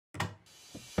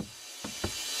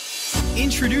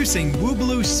Introducing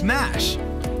Wooblu Smash.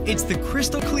 It's the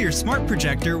crystal clear smart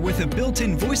projector with a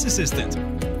built-in voice assistant.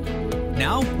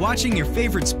 Now, watching your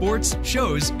favorite sports,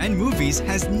 shows, and movies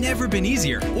has never been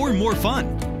easier or more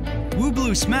fun.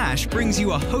 Wooblu Smash brings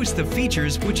you a host of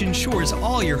features which ensures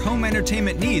all your home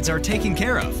entertainment needs are taken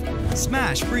care of.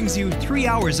 Smash brings you 3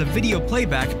 hours of video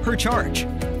playback per charge,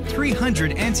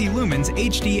 300 anti-lumens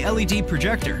HD LED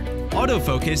projector,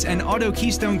 autofocus and auto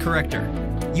keystone corrector,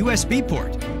 USB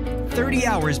port, 30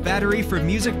 hours battery for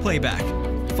music playback,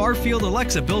 far-field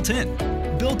Alexa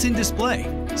built-in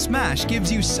display. Smash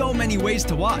gives you so many ways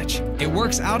to watch. It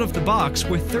works out of the box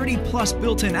with 30+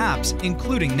 built-in apps,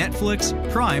 including Netflix,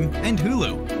 Prime, and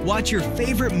Hulu. Watch your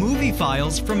favorite movie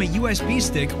files from a USB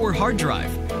stick or hard drive.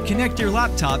 Connect your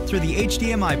laptop through the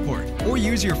HDMI port, or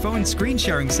use your phone's screen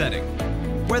sharing setting.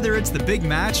 Whether it's the big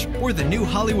match or the new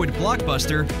Hollywood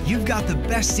blockbuster, you've got the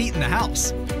best seat in the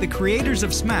house. The creators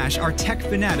of Smash are tech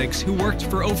fanatics who worked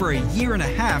for over a year and a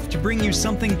half to bring you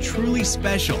something truly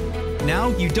special. Now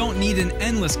you don't need an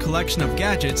endless collection of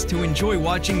gadgets to enjoy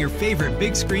watching your favorite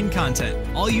big screen content.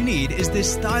 All you need is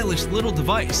this stylish little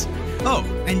device. Oh,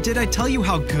 and did I tell you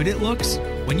how good it looks?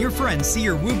 When your friends see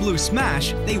your Wooblu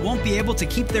Smash, they won't be able to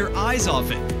keep their eyes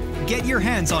off it. Get your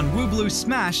hands on Wooblu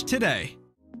Smash today.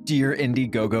 Dear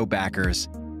Indiegogo backers,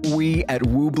 we at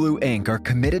Wooblu Inc. are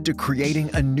committed to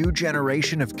creating a new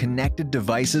generation of connected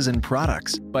devices and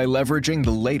products by leveraging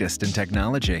the latest in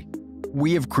technology.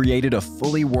 We have created a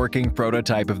fully working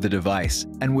prototype of the device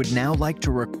and would now like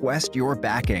to request your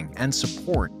backing and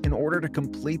support in order to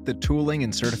complete the tooling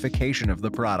and certification of the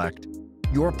product.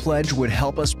 Your pledge would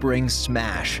help us bring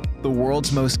Smash, the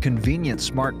world's most convenient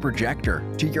smart projector,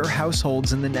 to your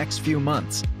households in the next few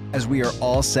months, as we are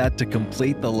all set to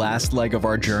complete the last leg of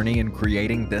our journey in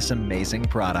creating this amazing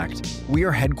product. We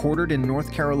are headquartered in North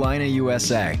Carolina,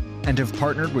 USA, and have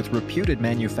partnered with reputed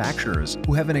manufacturers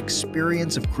who have an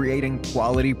experience of creating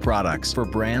quality products for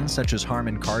brands such as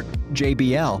Harman Kardon,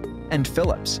 JBL, and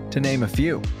Philips, to name a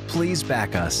few. Please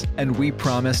back us, and we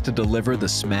promise to deliver the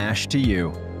Smash to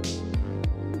you.